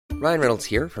Ryan Reynolds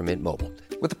here from Mint Mobile.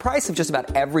 With the price of just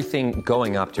about everything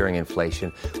going up during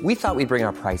inflation, we thought we'd bring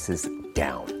our prices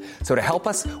down. So to help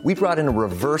us, we brought in a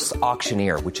reverse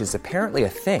auctioneer, which is apparently a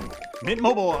thing. Mint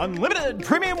Mobile Unlimited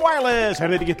Premium Wireless. How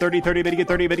to get 30, 30, bit to get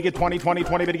 30, bit to get 20, 20,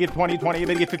 20, bit to get 20, 20,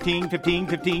 bit to get 15, 15,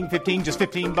 15, 15, just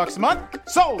 $15 a month?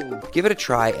 Sold! Give it a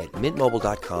try at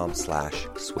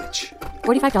mintmobile.com/switch.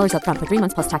 $45 up front for 3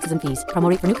 months plus taxes and fees. Promo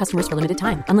rate for new customers for limited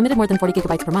time. Unlimited more than 40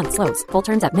 gigabytes per month. Slows full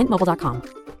terms at mintmobile.com.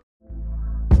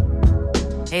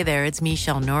 Hey there, it's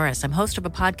Michelle Norris. I'm host of a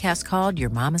podcast called Your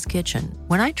Mama's Kitchen.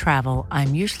 When I travel,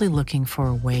 I'm usually looking for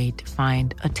a way to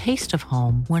find a taste of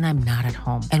home when I'm not at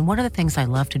home. And one of the things I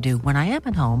love to do when I am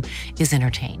at home is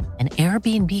entertain. And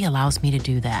Airbnb allows me to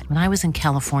do that. When I was in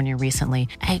California recently,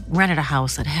 I rented a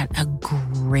house that had a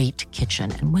great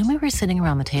kitchen. And when we were sitting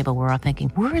around the table, we're all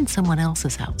thinking, we're in someone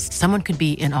else's house. Someone could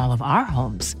be in all of our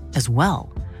homes as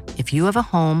well. If you have a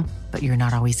home, but you're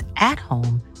not always at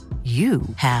home, you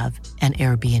have an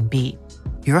Airbnb.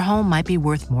 Your home might be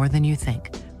worth more than you think.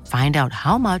 Find out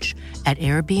how much at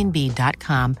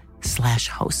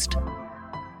airbnb.com/host.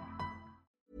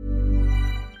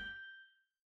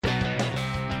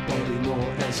 Bobby Moore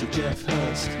and Sir Jeff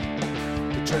Hurst,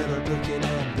 the Trevor Brooking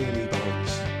and Billy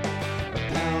Bonds,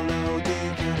 Paolo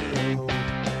Di Canio,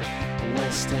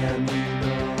 West Ham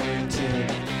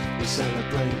United. We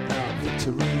celebrate our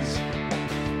victories,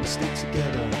 we stick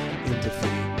together in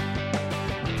defeat.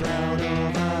 Proud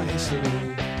of our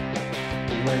history,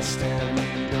 West Ham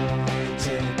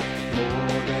United,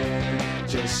 more than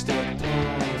just a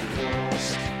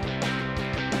podcast,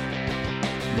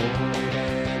 more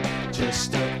than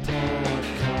just a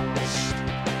podcast.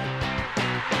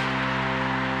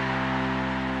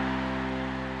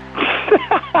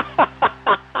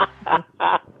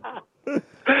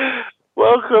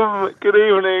 Welcome, good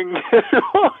evening, good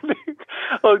morning,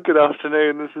 or good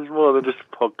afternoon. This is more than just a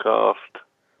podcast.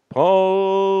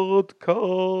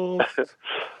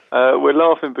 We're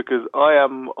laughing because I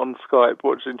am on Skype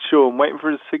watching Sean, waiting for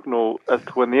his signal as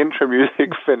to when the intro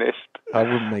music finished. I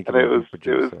wouldn't make it.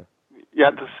 You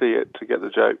had to see it to get the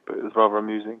joke, but it was rather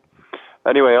amusing.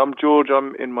 Anyway, I'm George.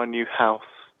 I'm in my new house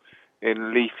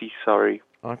in leafy Surrey.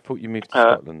 I thought you moved to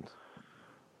Scotland.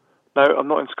 No, I'm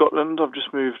not in Scotland. I've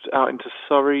just moved out into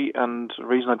Surrey, and the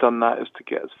reason I've done that is to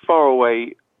get as far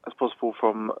away as possible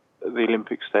from the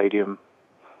Olympic Stadium.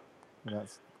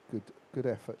 That's good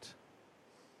effort.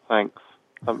 Thanks.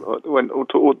 Went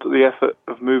to the effort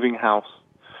of moving house.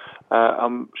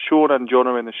 Sean and John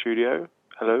are in the studio.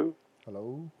 Hello.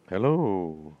 Hello.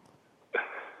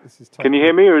 Can you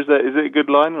hear me, or is it a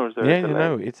good line, or is there? Yeah,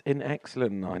 no, it's an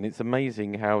excellent line. It's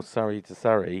amazing how Surrey to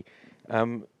Surrey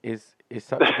is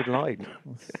such a good line.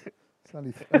 It's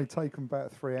only taken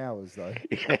about 3 hours though.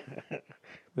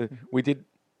 We did.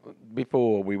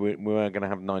 Before we were going to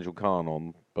have Nigel Khan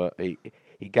on, but he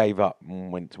gave up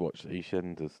and went to watch the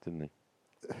EastEnders, didn't he?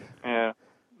 Yeah,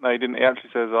 no, he didn't. He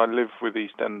actually says, "I live with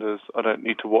EastEnders. I don't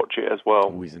need to watch it as well."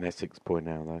 Oh, he's an Essex boy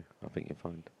now, though. I think you'll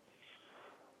find.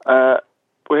 We're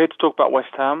here to talk about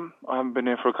West Ham. I haven't been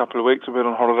here for a couple of weeks. I've been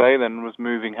on holiday, then was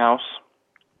moving house.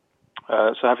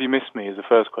 So, have you missed me? Is the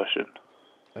first question.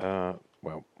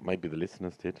 Well, maybe the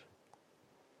listeners did.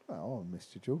 Oh, I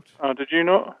missed you, George. Oh, did you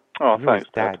not? Oh, You're thanks,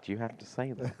 Dad. You have to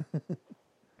say that.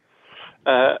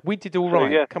 We did all right.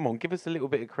 Yeah. Come on, give us a little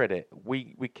bit of credit.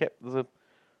 We kept the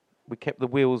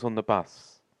wheels on the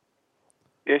bus.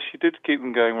 Yes, you did keep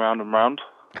them going round and round.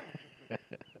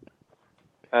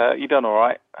 You done all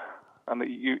right,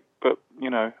 but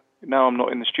now I'm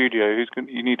not in the studio.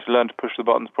 You need to learn to push the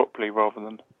buttons properly rather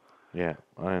than. Yeah,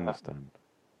 I understand.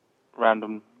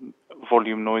 Random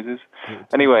volume noises.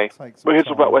 Anyway, we're here to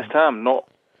talk about West Ham, not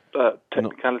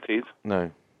technicalities.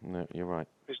 No, you're right.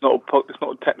 It's not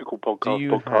a technical podcast. Do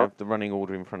you have the running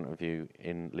order in front of you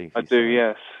in Leafy? I do,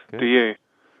 yes. Good. Do you?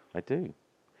 I do.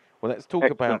 Well, let's talk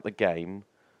about the game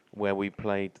where we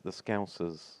played the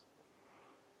Scousers,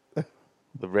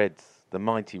 the Reds, the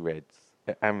mighty Reds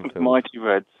at Anfield. Mighty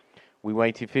Reds. We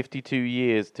waited 52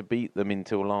 years to beat them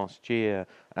until last year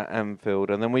at Anfield,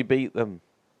 and then we beat them.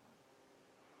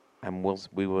 And were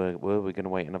we going to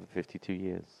wait another 52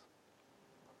 years?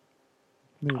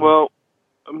 Well,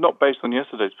 not based on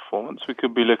yesterday's performance. We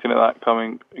could be looking at that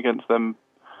coming against them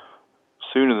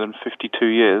sooner than 52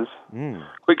 years.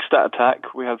 Quick stat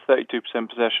attack. We had 32%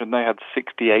 possession. They had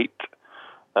 68.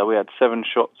 We had 7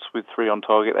 shots with 3 on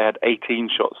target. They had 18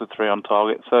 shots with 3 on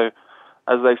target. So,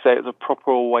 as they say, it's a proper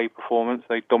away performance.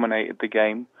 They dominated the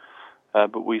game,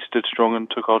 but we stood strong and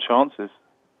took our chances.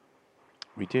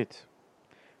 We did.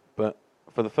 But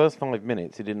for the first 5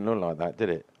 minutes, it didn't look like that, did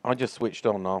it? I just switched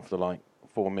on after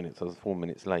 4 minutes. I was 4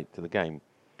 minutes late to the game.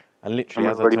 And literally,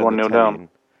 And as we're I already turned the 1-0 telly down.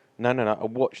 in, no, I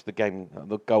watched the game,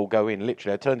 the goal go in.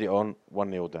 Literally, I turned it on,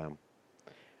 1-0 down.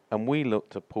 And we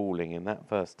looked appalling in that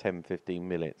first 10, 15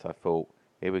 minutes. I thought,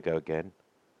 here we go again.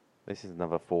 This is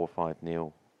another 4 or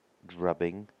 5-0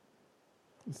 drubbing.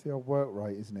 It's the old work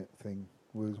rate, isn't it, thing?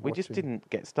 We just didn't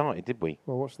get started, did we?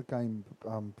 Well, I watched the game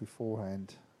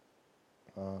beforehand.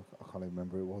 I can't even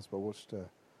remember who it was, but I watched sort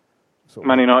of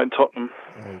Man United, Tottenham.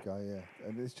 There you go, yeah.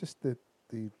 And it's just the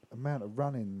amount of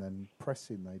running and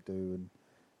pressing they do, and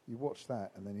you watch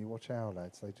that, and then you watch our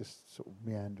lads. They just sort of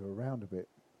meander around a bit,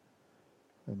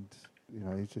 and you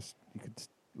know,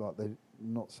 there's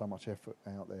not so much effort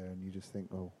out there, and you just think,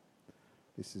 oh,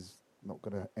 this is not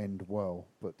going to end well.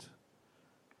 But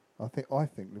I think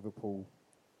Liverpool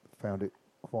found it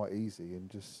quite easy and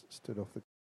just stood off the.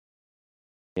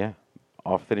 Yeah,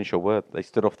 I'll finish your word. They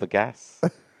stood off the gas.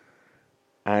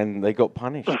 And they got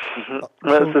punished. That's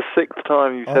the 6th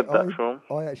time you said that, Sean.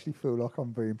 I actually feel like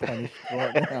I'm being punished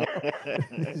right now.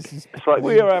 It's like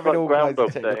we are having all kinds Groundhog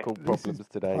of Day. technical problems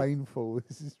today. Painful.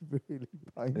 This is really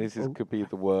painful. Could be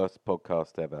the worst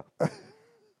podcast ever.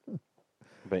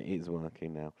 But it is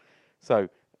working now. So,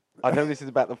 I know this is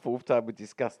about the 4th time we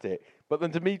discussed it, but the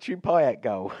Dimitri Payet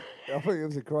goal. I think it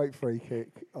was a great free kick.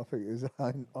 I think it was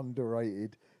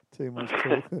underrated. Too much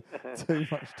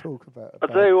talk about. I'll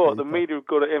tell you what, the media have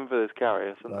got it in for this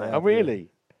Karius, haven't they? Oh, really?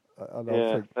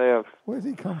 Yeah, they have. Where's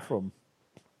he come from?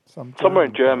 Somewhere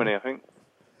in Germany, I think.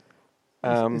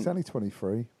 He's only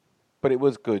 23. But it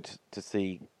was good to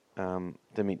see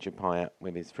Dimitri Payet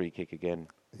with his free kick again.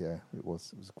 Yeah, it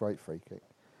was. It was a great free kick.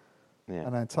 Yeah.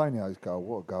 And Antonio's goal,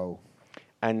 what a goal.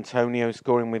 Antonio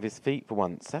scoring with his feet for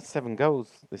once. That's 7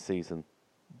 goals this season.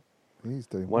 He's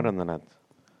doing well done, the lad.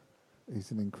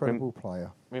 He's an incredible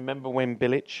player. Remember when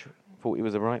Bilic thought he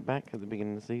was a right back at the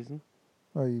beginning of the season?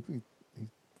 Well, he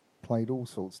played all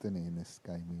sorts, didn't he, in this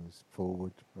game? He was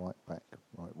forward, right back,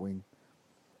 right wing.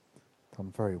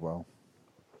 Done very well.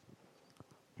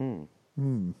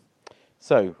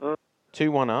 So,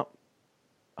 2-1 up,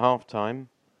 half time.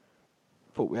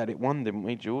 Thought we had it won, didn't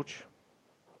we, George?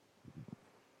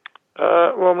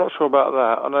 Well, I'm not sure about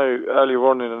that. I know earlier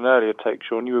on in an earlier take,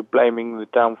 Sean, you were blaming the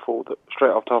downfall that straight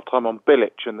after half-time on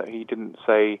Bilic and that he didn't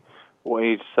say what he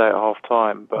needed to say at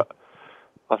half-time. But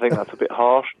I think that's a bit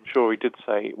harsh. I'm sure he did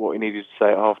say what he needed to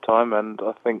say at half-time, and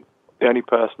I think the only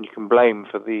person you can blame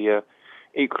for the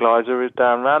equaliser is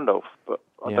Darren Randolph. But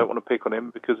I don't want to pick on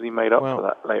him because he made up for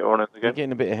that later on in the game. You're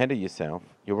getting a bit ahead of yourself.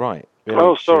 You're right.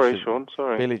 Sean, sorry.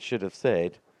 Bilic should have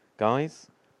said, guys,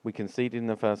 we conceded in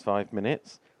the first 5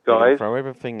 minutes. Guys, throw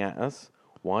everything at us.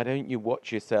 Why don't you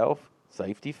watch yourself?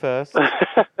 Safety first.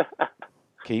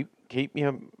 keep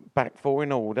your back four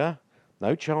in order.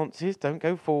 No chances. Don't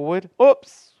go forward.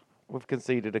 Oops! We've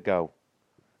conceded a goal.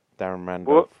 Darren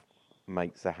Randolph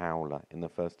makes a howler in the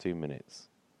first 2 minutes.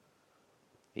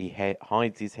 He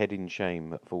hides his head in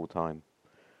shame at full time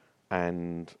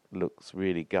and looks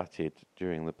really gutted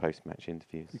during the post-match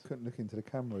interviews. He couldn't look into the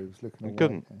camera. He was looking away. He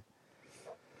couldn't.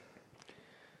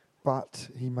 But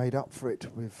he made up for it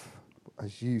with,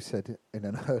 as you said in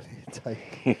an earlier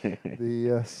take,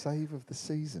 the save of the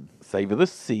season. Save of the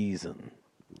season.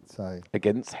 So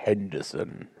against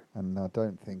Henderson. And I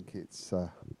don't think it's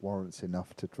warrants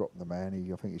enough to drop the man.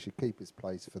 I think he should keep his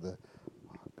place for the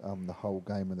whole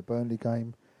game and the Burnley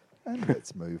game. And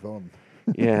let's move on.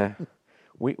 Yeah.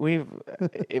 We've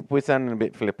if we're sounding a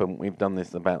bit flippant, we've done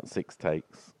this about 6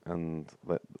 takes, and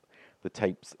the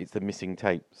tapes, it's the missing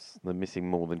tapes, the missing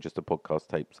more than just a podcast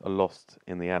tapes, are lost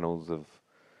in the annals of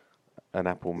an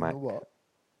Apple Mac. What?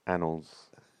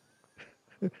 Annals.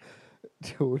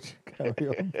 George, carry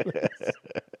on,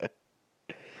 please.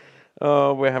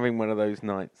 Oh, we're having one of those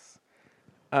nights.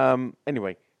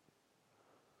 Anyway,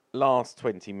 last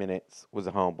 20 minutes was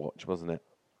a hard watch, wasn't it?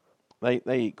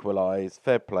 They equalised,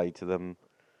 fair play to them.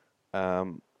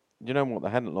 You know what?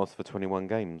 They hadn't lost for 21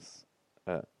 games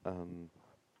at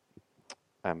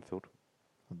Anfield.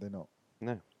 Have they not?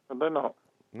 No. Have they not?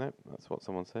 No, that's what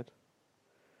someone said.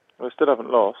 Well, they still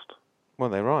haven't lost. Well,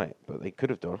 they're right, but they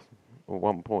could have done at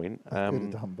one point. They could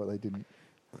have done, but they didn't.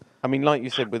 I mean, like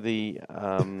you said with the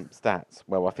stats.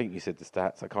 Well, I think you said the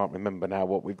stats. I can't remember now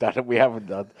what we've done and we haven't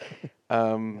done.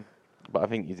 But I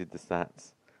think you did the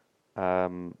stats.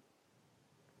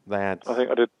 They had. I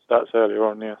think I did stats earlier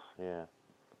on. Yes. Yeah.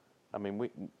 I mean,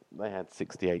 they had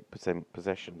 68%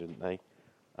 possession, didn't they?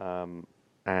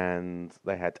 And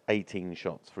they had 18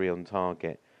 shots, 3 on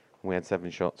target. We had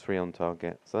 7 shots, 3 on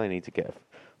target. So they need to get a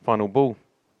final ball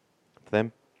for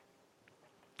them.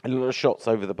 A lot of shots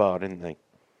over the bar, didn't they?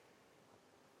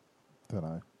 Don't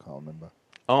know. Can't remember.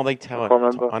 Are they I can't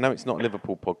remember. I know it's not a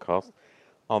Liverpool podcast.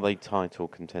 Are they title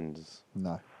contenders?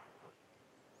 No.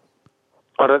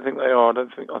 I don't think they are.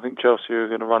 I think Chelsea are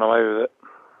going to run away with it.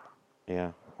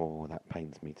 Yeah. Oh, that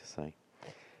pains me to say.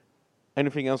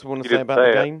 Anything else we want to You say didn't about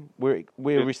the say it. game? We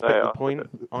didn't respect say it, the I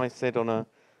point. I said on a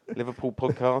Liverpool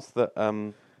podcast that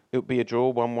it would be a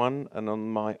draw, 1-1, and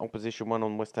on my opposition one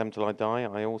on West Ham Till I Die,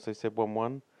 I also said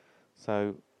 1-1.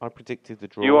 So I predicted the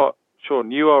draw.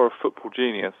 Sean, you are a football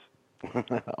genius.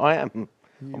 I am.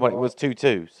 Well, it was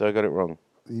 2-2, so I got it wrong.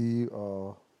 You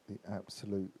are the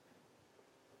absolute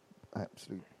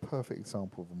perfect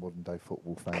example of a modern day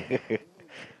football fan.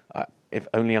 If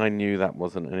only I knew that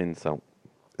wasn't an insult.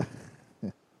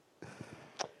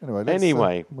 Anyway,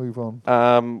 let's move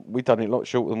on. We've done it a lot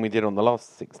shorter than we did on the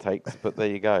last 6 takes, but there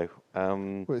you go.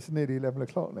 Well, it's nearly 11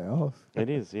 o'clock now. It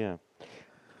is, yeah.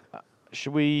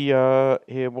 Should we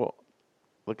hear what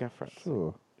the gaffer had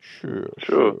to say?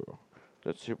 Sure.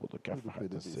 Let's hear what the gaffer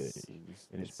had to say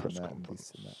in his press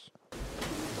conference.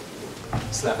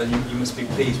 Slaven, you must be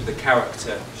pleased with the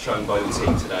character shown by the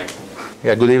team today.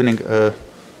 Yeah, good evening.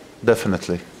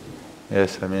 Definitely.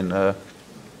 Yes, I mean,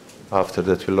 after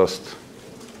that we lost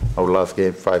our last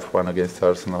game 5-1 against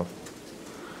Arsenal.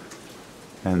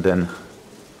 And then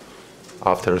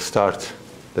after a start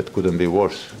that couldn't be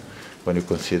worse, when you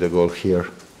concede a goal here,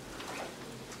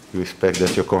 you expect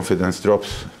that your confidence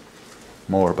drops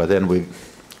more, but then we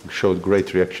showed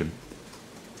great reaction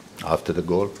after the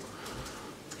goal.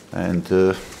 And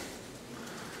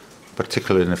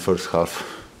particularly in the first half,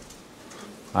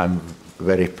 I'm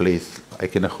very pleased.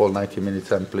 Like in the whole 90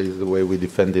 minutes, I'm pleased the way we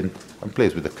defended. I'm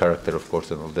pleased with the character, of course,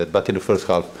 and all that. But in the first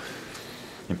half,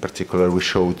 in particular, we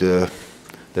showed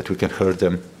that we can hurt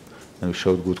them, and we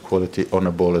showed good quality on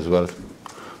the ball as well.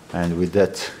 And with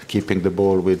that, keeping the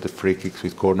ball with the free kicks,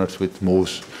 with corners, with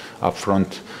moves up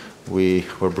front, we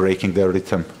were breaking their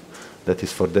rhythm. That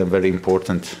is for them very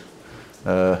important.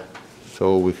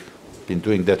 So we've been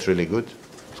doing that really good.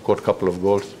 Scored a couple of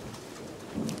goals.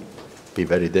 Be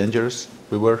very dangerous.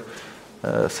 We were.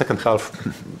 Second half,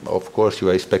 of course, you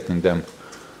are expecting them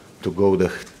to go.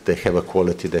 They have a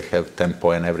quality, they have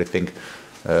tempo and everything.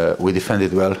 We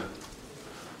defended well,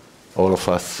 all of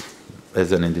us,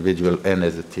 as an individual and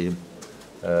as a team.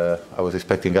 I was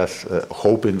expecting us,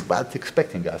 hoping, but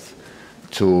expecting us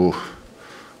to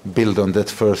build on that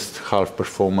first half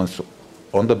performance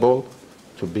on the ball,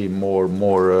 to be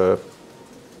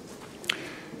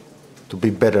to be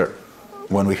better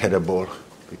when we had a ball,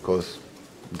 because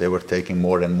they were taking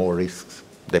more and more risks.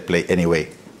 They play anyway,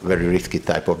 very risky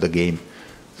type of the game.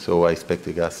 So I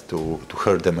expected us to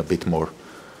hurt them a bit more.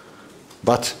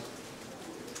 But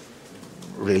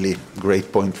really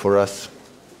great point for us.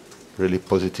 Really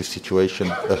positive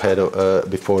situation ahead of,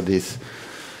 before this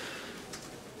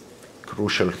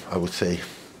crucial, I would say,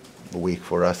 week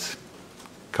for us.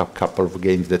 Couple of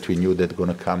games that we knew that going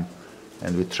to come,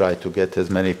 and we try to get as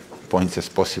many points as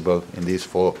possible in these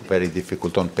 4 very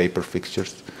difficult on paper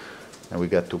fixtures. And we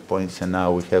got 2 points, and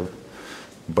now we have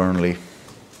Burnley,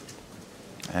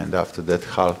 and after that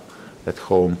Hull at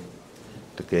home,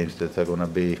 the games that are going to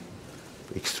be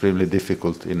extremely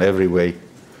difficult in every way.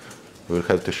 We'll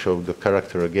have to show the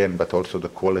character again, but also the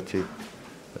quality,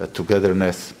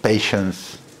 togetherness,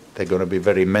 patience. They're going to be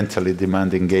very mentally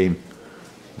demanding game,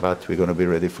 but we're going to be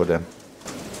ready for them.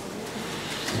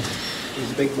 It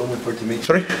was a big moment for Dimitri.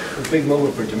 Sorry? It was a big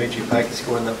moment for Dimitri Payet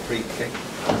scoring that free kick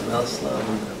as well, Slav.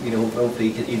 And, you know,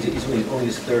 hopefully he's only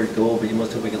his 3rd goal, but you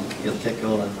must hope he'll kick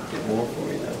on and get more for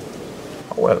you now.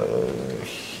 Well,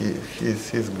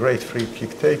 he's a great free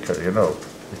kick taker, you know.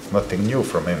 It's nothing new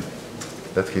from him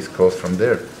that he scores from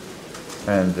there.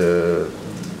 And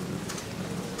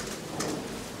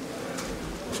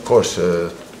of course,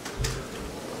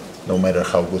 no matter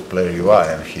how good player you are,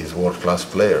 and he's world-class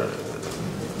player,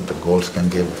 the goals can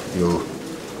give you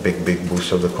big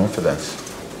boost of the confidence.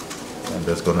 And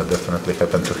that's going to definitely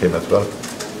happen to him as well.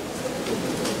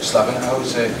 Slaven,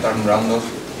 how's Darren Randolph?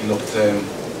 He looked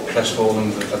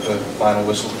crestfallen at the final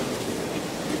whistle.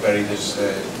 He buried his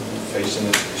face in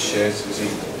his shirt. Is he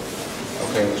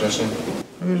okay in the dressing room?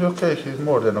 He's okay. He's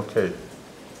more than okay.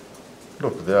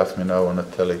 Look, they asked me now on the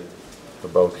telly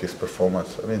about his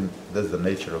performance. I mean, that's the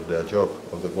nature of their job,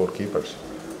 of the goalkeepers.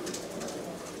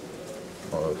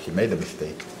 He made a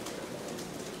mistake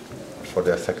for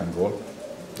their 2nd goal.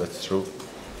 That's true.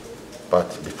 But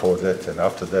before that and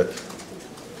after that,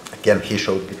 again, he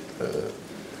showed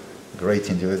great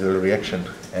individual reaction,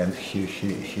 and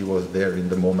he was there in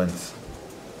the moments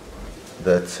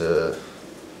that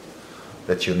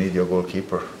that you need your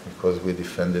goalkeeper, because we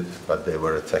defended, but they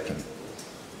were attacking.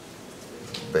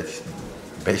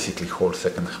 Basically whole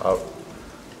second half,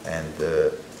 and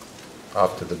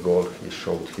after the goal, he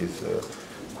showed his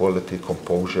quality,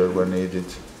 composure when needed,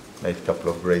 made a couple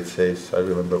of great saves. I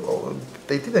remember,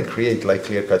 they didn't create like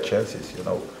clear-cut chances, you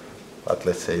know, but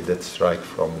let's say that strike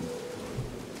from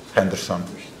Henderson,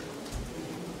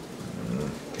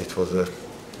 it was a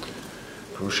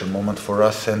crucial moment for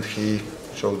us, and he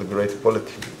showed a great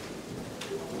quality.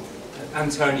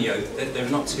 Antonio, there are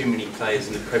not too many players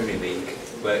in the Premier League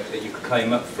where you could play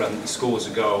him up front, he scores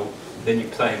a goal, then you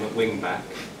play him at wing back.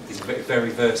 He's very,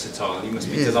 very versatile. You must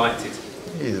be delighted.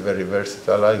 He is very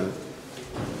versatile.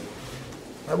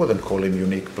 I wouldn't call him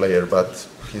unique player, but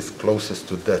he's closest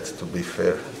to that, to be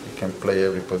fair. He can play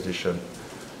every position.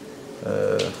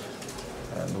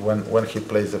 And when he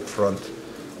plays up front,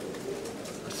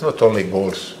 it's not only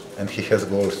goals, and he has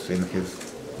goals in his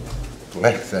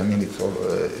legs. I mean, it's all,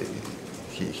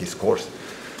 he scores.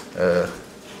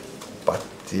 But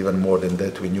even more than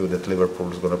that, we knew that Liverpool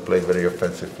was going to play very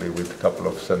offensively with a couple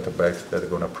of centre-backs that are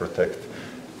going to protect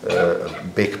a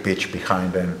big pitch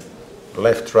behind them,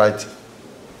 left, right,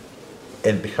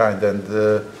 and behind.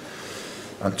 And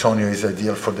Antonio is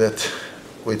ideal for that,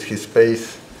 with his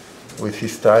pace, with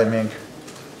his timing,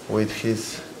 with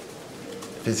his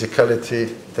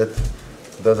physicality that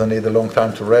doesn't need a long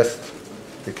time to rest.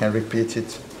 He can repeat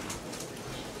it,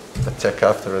 attack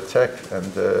after attack,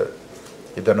 and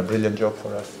he done a brilliant job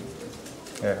for us.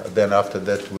 Yeah. Then after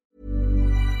that,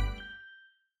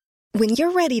 when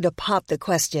you're ready to pop the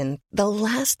question, the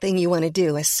last thing you want to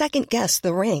do is second-guess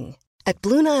the ring. At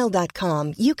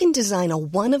BlueNile.com, you can design a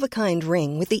one-of-a-kind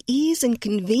ring with the ease and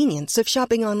convenience of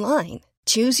shopping online.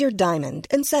 Choose your diamond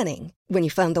and setting. When you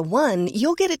find the one,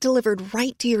 you'll get it delivered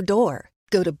right to your door.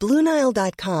 Go to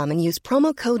BlueNile.com and use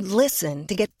promo code LISTEN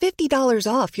to get $50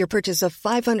 off your purchase of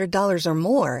 $500 or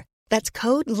more. That's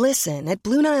code LISTEN at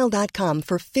BlueNile.com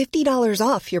for $50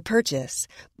 off your purchase.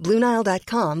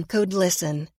 BlueNile.com, code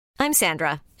LISTEN. I'm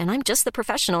Sandra, and I'm just the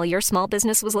professional your small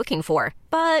business was looking for.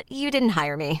 But you didn't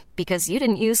hire me because you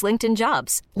didn't use LinkedIn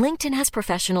Jobs. LinkedIn has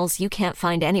professionals you can't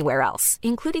find anywhere else,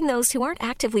 including those who aren't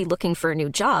actively looking for a new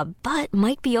job, but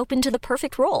might be open to the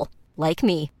perfect role, like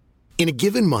me. In a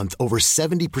given month, over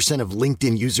 70% of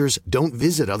LinkedIn users don't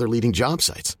visit other leading job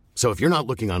sites. So if you're not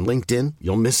looking on LinkedIn,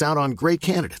 you'll miss out on great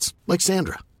candidates like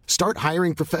Sandra. Start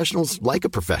hiring professionals like a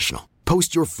professional.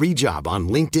 Post your free job on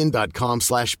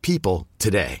linkedin.com/people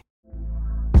today.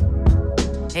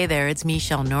 Hey there, it's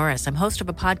Michelle Norris. I'm host of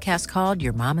a podcast called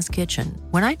Your Mama's Kitchen.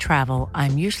 When I travel,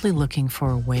 I'm usually looking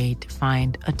for a way to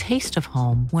find a taste of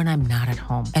home when I'm not at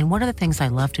home. And one of the things I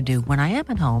love to do when I am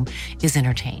at home is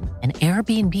entertain. And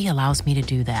Airbnb allows me to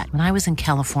do that. When I was in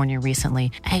California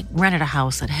recently, I rented a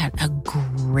house that had a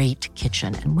great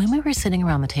kitchen. And when we were sitting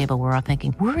around the table, we were all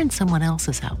thinking, we're in someone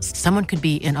else's house. Someone could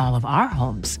be in all of our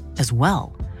homes as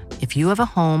well. If you have a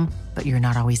home, but you're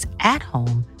not always at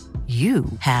home, you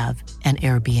have an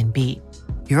Airbnb.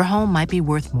 Your home might be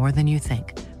worth more than you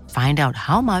think. Find out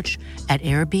how much at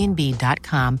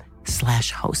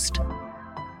airbnb.com/host.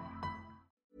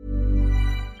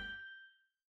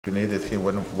 we needed him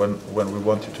when we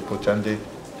wanted to put Andy.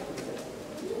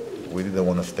 We didn't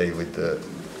want to stay with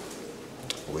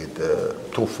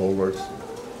two forwards.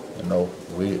 You know,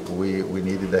 we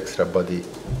needed extra body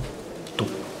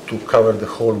to cover the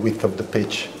whole width of the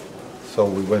pitch. So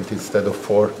we went instead of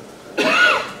 4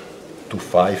 to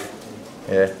 5,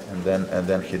 yeah, and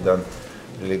then he done a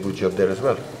really good job there as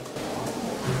well.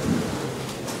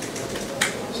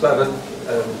 Slaven,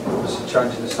 obviously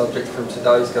changing the subject from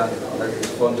today's game, I know you're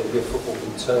fond of your football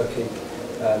in Turkey.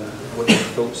 What are your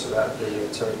thoughts about the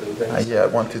Turkey event? Yeah, I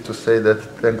wanted to say that,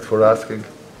 thanks for asking,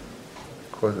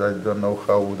 because I don't know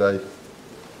how would I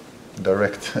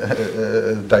divert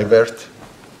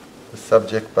the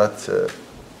subject, but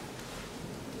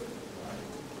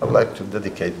I'd like to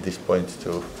dedicate this point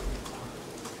to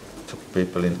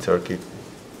people in Turkey,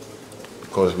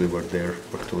 because we were there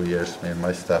for 2 years. Me and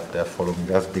my staff, they're following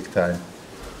us big time,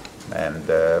 and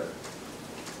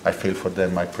I feel for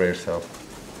them. My prayers are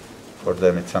for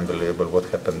them. It's unbelievable what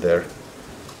happened there.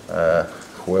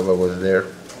 Whoever was there,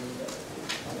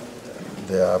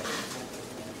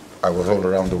 I was all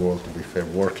around the world, to be fair,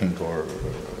 working or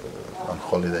on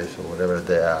holidays or whatever.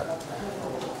 They are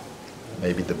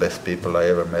maybe the best people I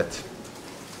ever met.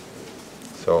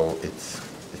 So it's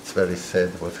very sad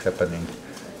what's happening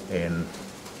in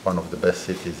one of the best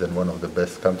cities and one of the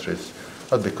best countries,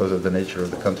 not because of the nature of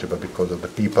the country, but because of the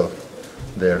people.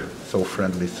 They're so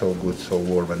friendly, so good, so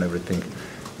warm and everything,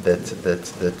 that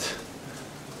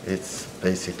it's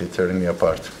basically tearing me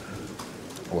apart,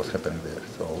 what's happening there.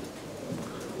 So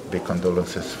big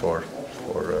condolences for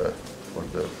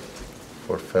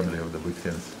family of the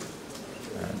victims.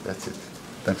 And that's it.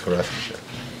 Thanks for asking, Chef.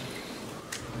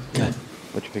 Okay.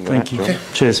 What do you think Thank of you. that, John?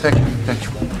 Cheers. Thank you.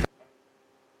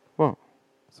 What?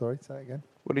 Sorry, say it again.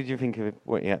 What did you think of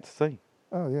what he had to say?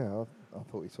 Oh yeah, I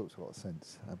thought he talked a lot of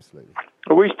sense. Absolutely.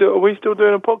 Are we still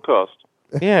doing a podcast?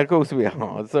 Yeah, of course we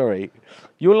are. Sorry.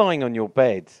 You're lying on your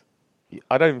bed.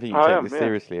 I don't think you I take am, this yeah.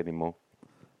 seriously anymore.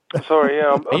 Sorry,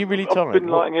 yeah. Are you really I've tired? been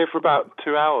lying here for about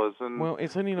 2 hours, and Well,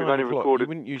 it's only we've 9 only o'clock. recorded You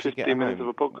wouldn't usually 15 get minutes home.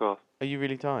 of a podcast. Are you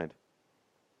really tired?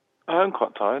 I am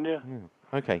quite tired, yeah.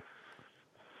 Okay.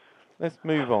 Let's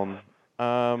move on.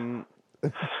 But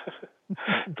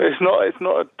it's not a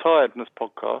tiredness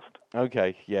podcast.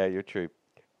 Okay, yeah, you're true.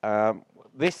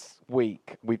 This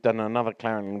week, we've done another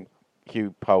Clarion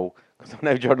Hugh poll, because I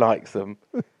know John likes them.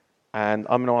 And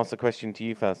I'm going to ask a question to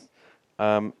you first.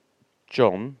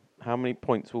 John, how many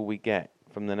points will we get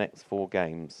from the next 4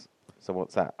 games? So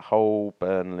what's that? Hull,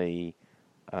 Burnley,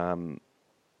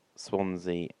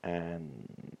 Swansea,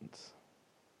 and...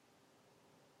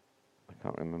 I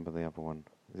can't remember the other one.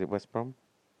 Is it West Brom?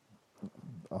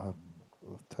 I'll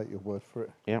take your word for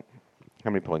it. Yep. How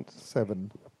many points?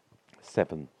 7.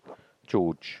 7.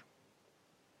 George?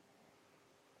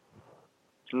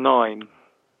 9.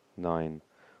 9.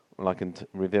 Well, I can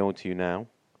reveal to you now.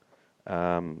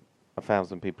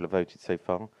 1,000 people have voted so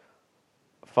far.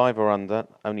 5 or under,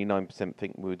 only 9%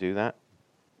 think we'll do that.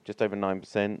 Just over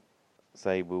 9%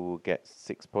 say we will get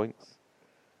 6 points.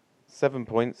 7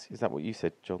 points, is that what you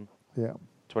said, John? Yeah.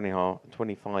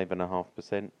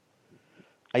 25.5%.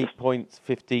 8 points,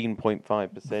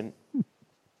 15.5%.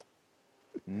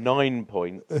 9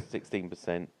 points,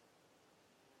 16%.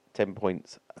 10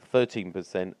 points,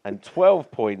 13%. And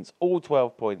 12 points, all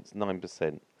 12 points,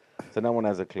 9%. So no one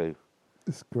has a clue.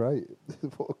 It's great.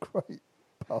 What a great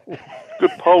poll.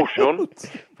 Good poll, Sean.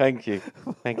 Thank you.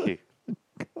 Thank you.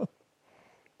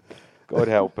 God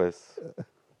help us.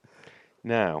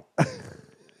 Now,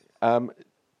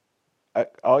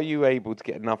 are you able to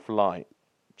get enough light,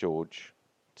 George,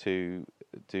 to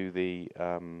do the,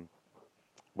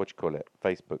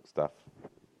 Facebook stuff?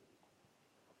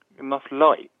 Enough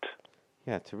light?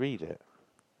 Yeah, to read it.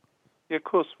 Yeah, of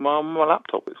course. My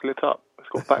laptop, it's lit up. It's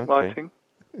got backlighting.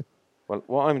 Well,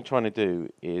 what I'm trying to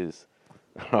do is,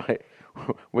 right,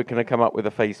 we're going to come up with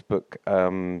a Facebook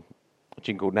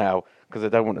jingle now, because I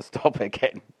don't want to stop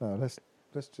again. No, let's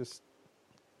just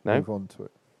No? move on to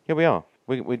it. Here we are.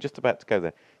 We're just about to go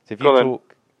there. So if Go you on then.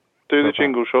 talk... Do the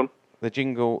jingle, Sean. The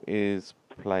jingle is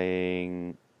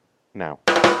playing now.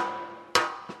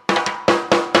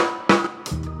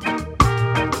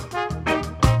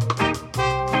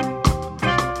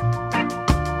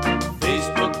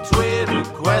 Facebook, Twitter,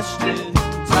 question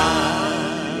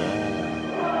time.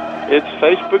 It's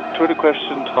Facebook Twitter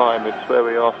question time. It's where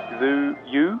we ask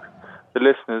you, the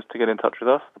listeners, to get in touch with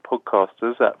us, the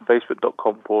podcasters, at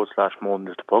facebook.com/more than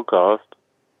just a podcast,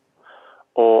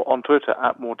 or on Twitter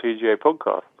at more TGA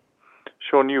podcast.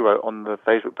 Sean, you wrote on the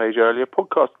Facebook page earlier,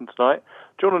 podcasting tonight.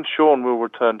 John and Sean will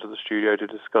return to the studio to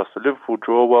discuss the Liverpool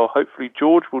draw, while hopefully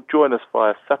George will join us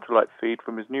via satellite feed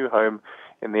from his new home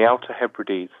in the Outer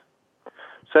Hebrides.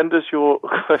 Send us your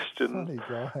questions,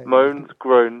 moans,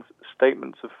 groans,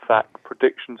 statements of fact,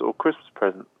 predictions, or Christmas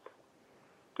presents.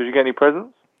 Did you get any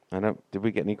presents? I know. Did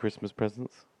we get any Christmas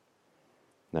presents?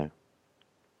 No.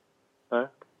 No?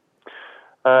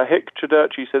 Hick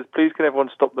Chodurchi says, please can everyone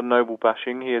stop the Noble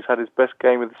bashing? He has had his best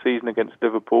game of the season against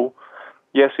Liverpool.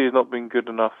 Yes, he has not been good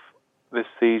enough this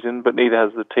season, but neither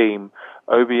has the team.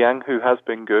 Obiang, who has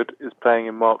been good, is playing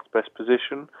in Mark's best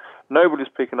position. Noble is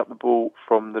picking up the ball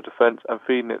from the defence and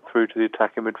feeding it through to the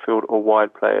attacking midfield or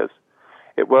wide players.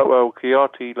 It worked well with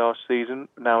Chiati last season,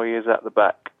 now he is at the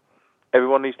back.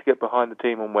 Everyone needs to get behind the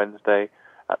team on Wednesday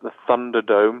at the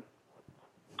Thunderdome.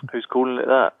 Who's calling it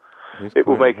that? It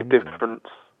will make a difference.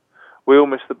 We all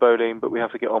miss the bowling, but we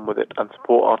have to get on with it and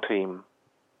support our team.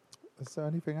 Has there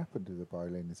anything happened to the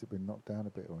bowling? Has it been knocked down a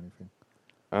bit or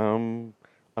anything?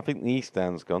 I think the East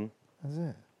Stand's gone. Has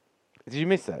it? Did you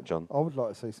miss that, John? I would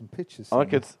like to see some pictures.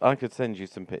 I could send you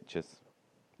some pictures.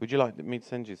 Would you like me to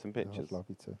send you some pictures? I'd love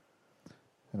you to.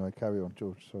 Anyway, carry on,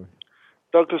 George. Sorry.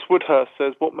 Douglas Woodhurst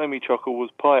says, what made me chuckle was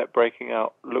Payet breaking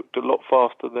out. Looked a lot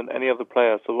faster than any other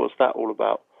player, so what's that all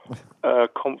about?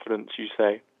 Confidence, you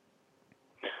say.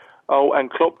 Oh, and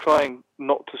Klopp trying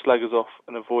not to slag us off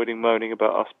and avoiding moaning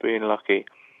about us being lucky.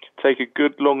 Take a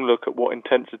good long look at what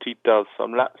intensity does.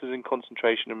 Some lapses in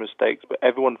concentration and mistakes, but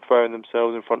everyone throwing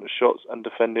themselves in front of shots and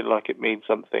defending like it means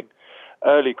something.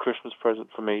 Early Christmas present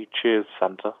for me. Cheers,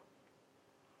 Santa.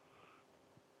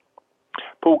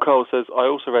 Paul Cole says, I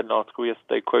also read an article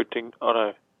yesterday quoting,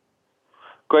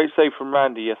 great save from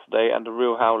Randy yesterday and a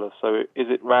real howler. So is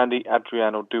it Randy,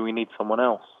 Adrian, or do we need someone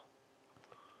else?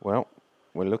 Well,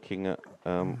 we're looking at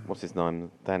what's his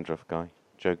name, dandruff guy,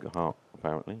 Joe Hart,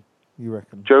 apparently. You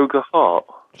reckon? Joe Hart.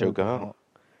 Joe Hart.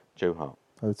 Joe Hart.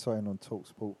 I was saying on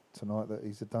TalkSport tonight that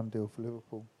he's a done deal for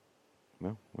Liverpool.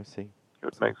 Well, we'll see. It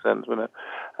would make sense, wouldn't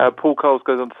it? Paul Coles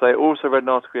goes on to say, also read an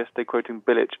article yesterday quoting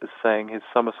Bilic as saying his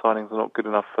summer signings are not good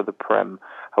enough for the Prem.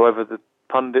 However, the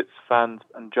pundits, fans,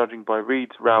 and judging by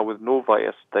Reed's row with Norway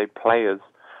yesterday, players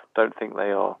don't think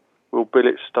they are. Will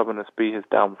Bilic's stubbornness be his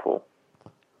downfall?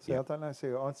 See, I don't know. See,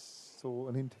 I saw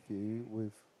an interview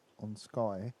on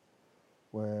Sky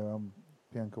where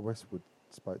Bianca Westwood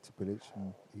spoke to Bilic,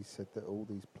 and he said that all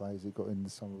these players he got in the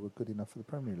summer were good enough for the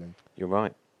Premier League. You're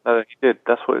right. No, he did.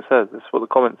 That's what it says. That's what the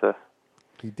comment says.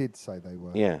 He did say they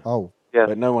were. Yeah. Oh. Yeah.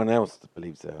 But no one else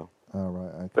believes they are. Oh,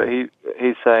 right. Okay. But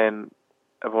he's saying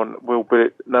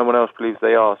no one else believes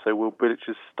they are, so will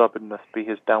Bilic's stubbornness be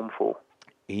his downfall?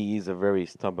 He is a very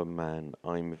stubborn man.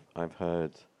 I've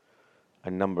heard a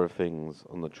number of things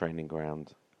on the training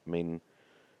ground. I mean,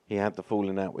 he had the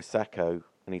falling out with Sacco,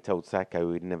 and he told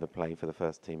Sacco he'd never play for the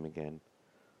first team again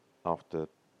after,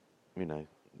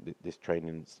 this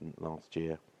training incident last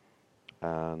year.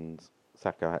 And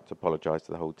Sacco had to apologise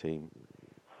to the whole team.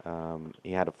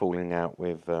 He had a falling out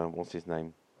with, what's his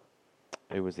name?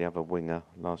 Who was the other winger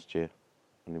last year?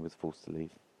 And he was forced to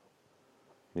leave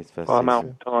in his first season.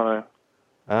 Amalfitano.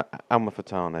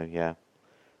 Amalfitano, yeah.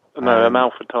 No,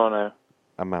 Amalfitano.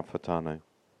 Amalfitano.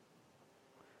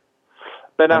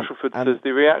 Ben Ashelford says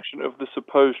the reaction of the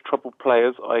supposed troubled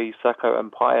players, i.e. Sacco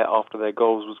and Payet, after their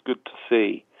goals was good to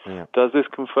see. Yeah. Does this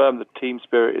confirm that team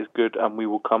spirit is good and we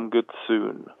will come good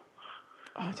soon?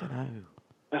 I don't know.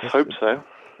 Let's hope so.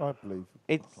 I believe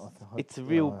it's a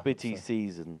real bitty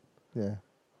season. Yeah.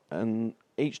 And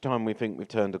each time we think we've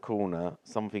turned a corner,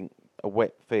 a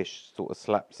wet fish sort of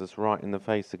slaps us right in the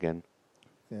face again.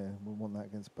 Yeah, we want that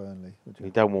against Burnley. Would you?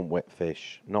 You don't want wet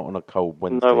fish, not on a cold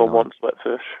Wednesday night. No one wants wet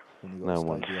fish. No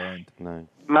one. No.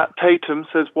 Matt Tatum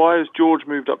says, why has George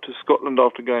moved up to Scotland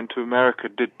after going to America?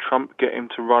 Did Trump get him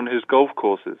to run his golf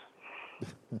courses?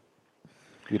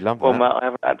 You'd love that. Well, Matt, I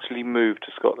haven't actually moved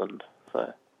to Scotland,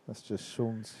 so... That's just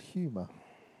Sean's humour.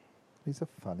 He's a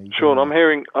funny guy. Sean, I'm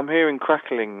hearing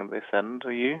crackling at this end.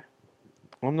 Are you?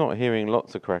 I'm not hearing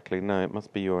lots of crackling. No, it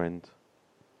must be your end.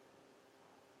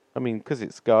 I mean, because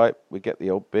it's Skype, we get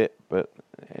the odd bit, but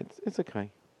it's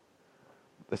okay.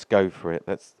 Let's go for it.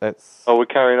 Let's. Oh, we're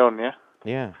carrying on, yeah?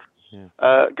 Yeah.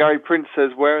 Gary Prince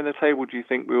says, where in the table do you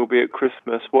think we will be at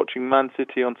Christmas? Watching Man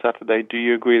City on Saturday, do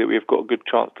you agree that we have got a good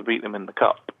chance to beat them in the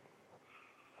Cup?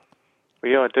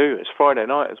 Well, yeah, I do. It's Friday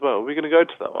night as well. Are we going to go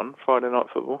to that one? Friday night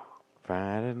football?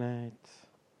 Friday night.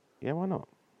 Yeah, why not?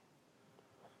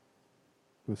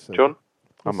 We'll see. John?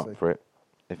 I'm up for it.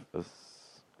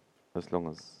 As long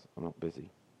as I'm not busy.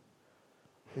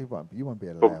 You won't be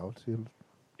allowed.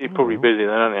 You're probably busy then,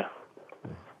 aren't you?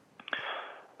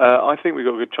 I think we've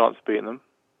got a good chance of beating them.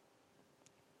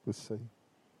 We'll see.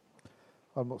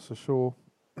 I'm not so sure.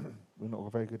 We've not got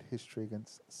a very good history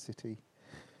against City.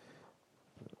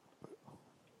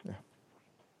 Yeah.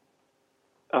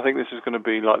 I think this is going to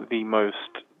be like the most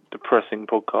depressing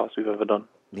podcast we've ever done.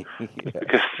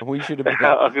 Because we should have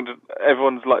been.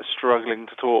 Everyone's like struggling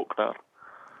to talk now.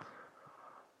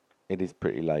 It is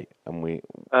pretty late, and we.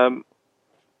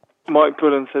 Mike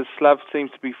Bullen says Slav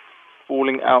seems to be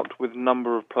falling out with a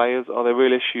number of players. Are there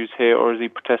real issues here, or is he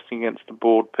protesting against the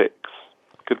board picks?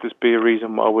 Could this be a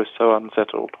reason why we're so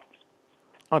unsettled?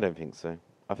 I don't think so.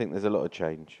 I think there's a lot of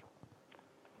change.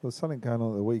 There's something going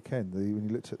on at the weekend. When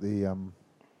you looked at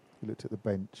the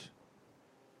bench,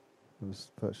 there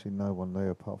was virtually no one there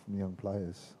apart from young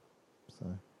players. So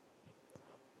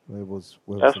where was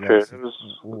that's true. There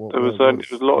was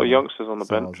a lot of youngsters on the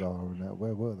bench.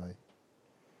 Where were they?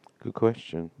 Good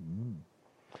question.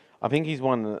 I think he's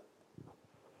one that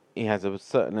he has a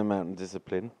certain amount of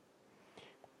discipline,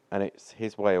 and it's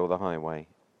his way or the highway,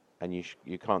 and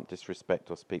you can't disrespect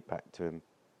or speak back to him,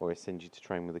 or he'll send you to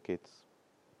train with the kids.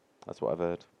 That's what I've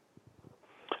heard.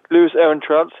 Lewis Aaron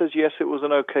Trout says, yes, it was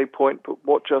an okay point, but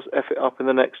watch us F it up in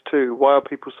the next two. Why are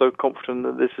people so confident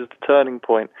that this is the turning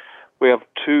point? We have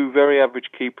two very average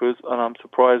keepers, and I'm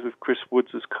surprised with Chris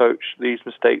Woods as coach, these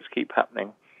mistakes keep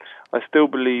happening. I still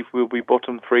believe we'll be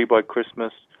bottom three by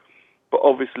Christmas, but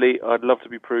obviously I'd love to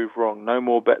be proved wrong. No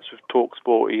more bets with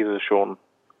TalkSport either, Sean.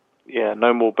 Yeah,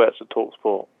 no more bets with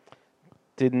TalkSport.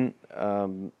 Didn't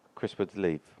Chris Woods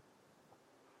leave?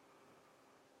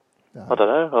 No. I don't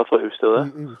know. I thought he was still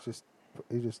there.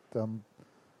 He just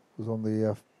was on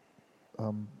the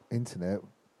internet,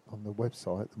 on the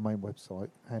website, the main website,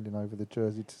 handing over the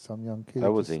jersey to some young kid.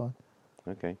 Oh, was he?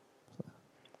 Okay.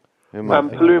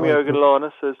 Palumio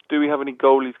Galana says, do we have any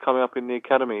goalies coming up in the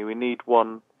academy? We need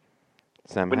one.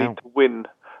 Sam We Howe. need to win,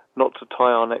 not to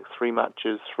tie our next 3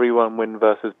 matches. 3-1 win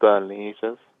versus Burnley, he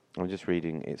says. I'm just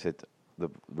reading. It said the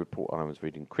report I was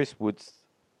reading. Chris Wood's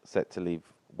set to leave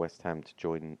West Ham to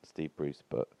join Steve Bruce,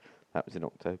 but that was in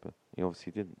October. He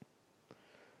obviously didn't.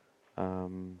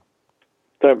 Don't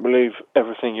believe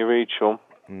everything you read, Sean.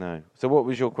 No. So what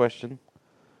was your question?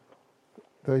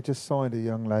 They just signed a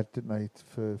young lad, didn't they,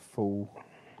 for full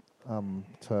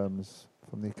terms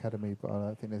from the academy, but I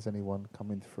don't think there's anyone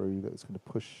coming through that's going to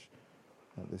push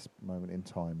at this moment in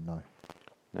time, no.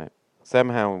 No. Sam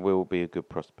Howe will be a good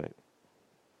prospect.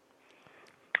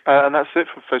 And that's it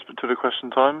for Facebook Twitter question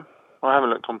time. I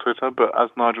haven't looked on Twitter, but as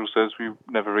Nigel says, we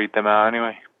never read them out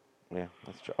anyway. Yeah,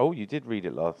 that's true. Oh, you did read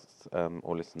it last,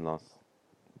 or listen last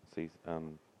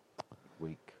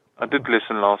week. I did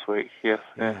listen last week, yes.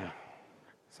 Yeah.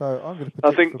 So I'm going to predict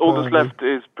I think for all that's Burnley. left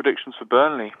is predictions for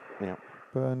Burnley. Yeah.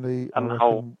 Burnley, And I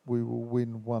Hull. reckon we will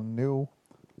win 1-0.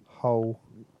 Hull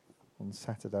on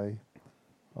Saturday,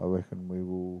 I reckon we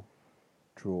will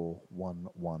draw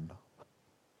 1-1.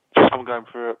 I'm going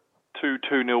for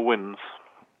 2-0 wins.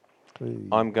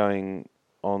 I'm going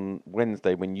on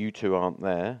Wednesday when you two aren't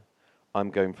there. I'm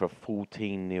going for a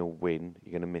 14-0 win.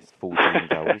 You're going to miss 14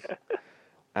 goals.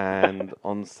 And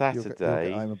on You'll Saturday...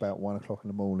 get home about 1 o'clock in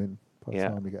the morning by the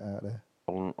time we get out there.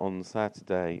 On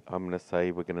Saturday, I'm going to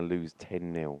say we're going to lose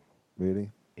 10-0. Really?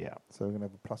 Yeah. So we're going to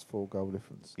have a +4 goal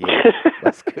difference. Yeah,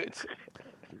 that's good.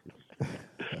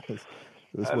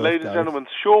 Ladies and gentlemen,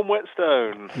 Sean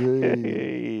Whetstone.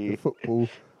 The football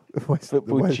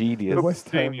genius. The West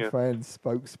Ham Genius. fan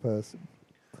spokesperson.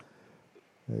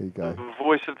 There you go. The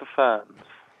voice of the fans.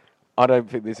 I don't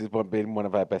think this has been one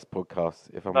of our best podcasts,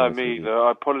 if I'm No, honest me with you. either.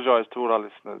 I apologise to all our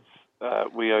listeners.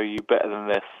 We owe you better than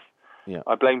this. Yeah.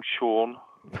 I blame Sean.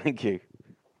 Thank you.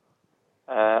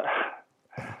 How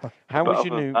How was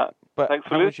your new? thanks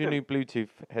for how was your listening. new Bluetooth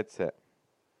headset?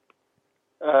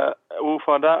 We'll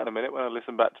find out in a minute when I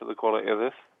listen back to the quality of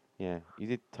this. Yeah, you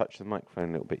did touch the microphone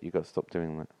a little bit. You got to stop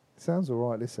doing that. Sounds all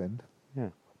right this end. Yeah.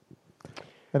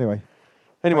 Anyway,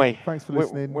 thanks for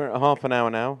listening. We're at half an hour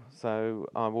now, so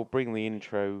I will bring the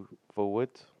intro forward.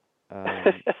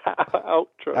 Outro.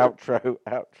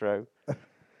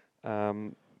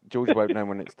 George won't know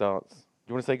when it starts. Do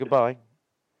you want to say goodbye?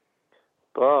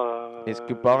 Bye. It's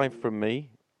goodbye from me,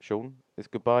 Sean. It's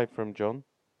goodbye from John.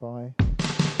 Bye.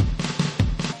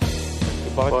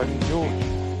 Goodbye from George.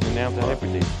 And now to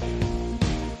Hebrides.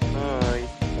 Bye.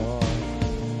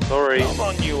 Sorry. Come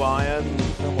on, you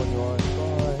Irons. Come on, you Irons.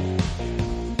 Bye.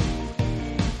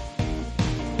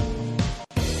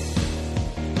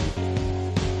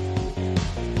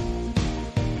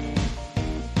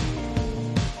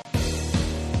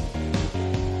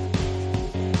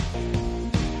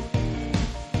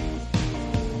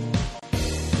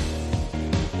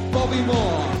 Bobby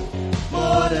Moore.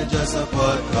 More than just a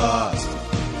podcast.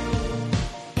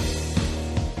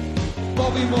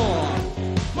 Bobby Moore.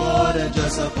 More than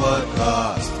just a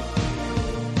podcast.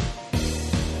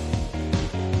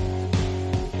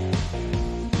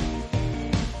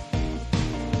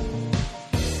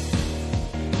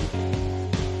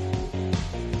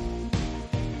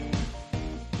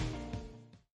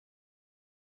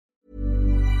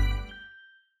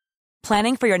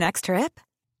 Planning for your next trip?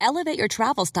 Elevate your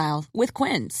travel style with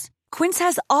Quince. Quince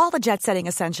has all the jet-setting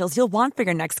essentials you'll want for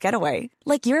your next getaway,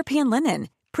 like European linen,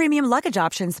 premium luggage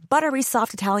options, buttery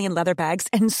soft Italian leather bags,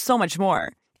 and so much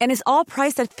more. And is all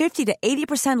priced at 50 to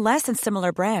 80% less than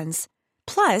similar brands.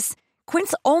 Plus,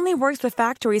 Quince only works with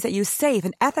factories that use safe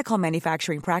and ethical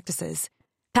manufacturing practices.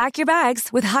 Pack your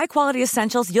bags with high-quality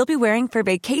essentials you'll be wearing for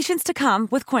vacations to come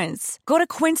with Quince. Go to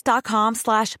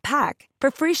quince.com/pack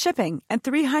for free shipping and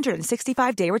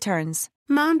 365-day returns.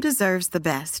 Mom deserves the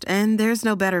best, and there's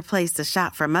no better place to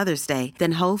shop for Mother's Day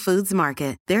than Whole Foods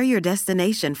Market. They're your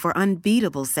destination for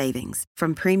unbeatable savings,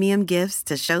 from premium gifts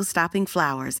to show-stopping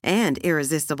flowers and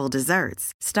irresistible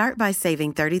desserts. Start by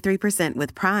saving 33%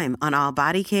 with Prime on all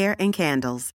body care and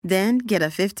candles. Then get a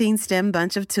 15-stem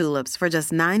bunch of tulips for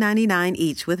just $9.99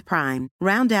 each with Prime.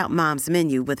 Round out Mom's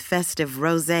menu with festive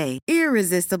rosé,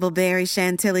 irresistible berry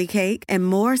chantilly cake, and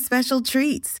more special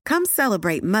treats. Come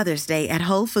celebrate Mother's Day at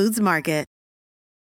Whole Foods Market.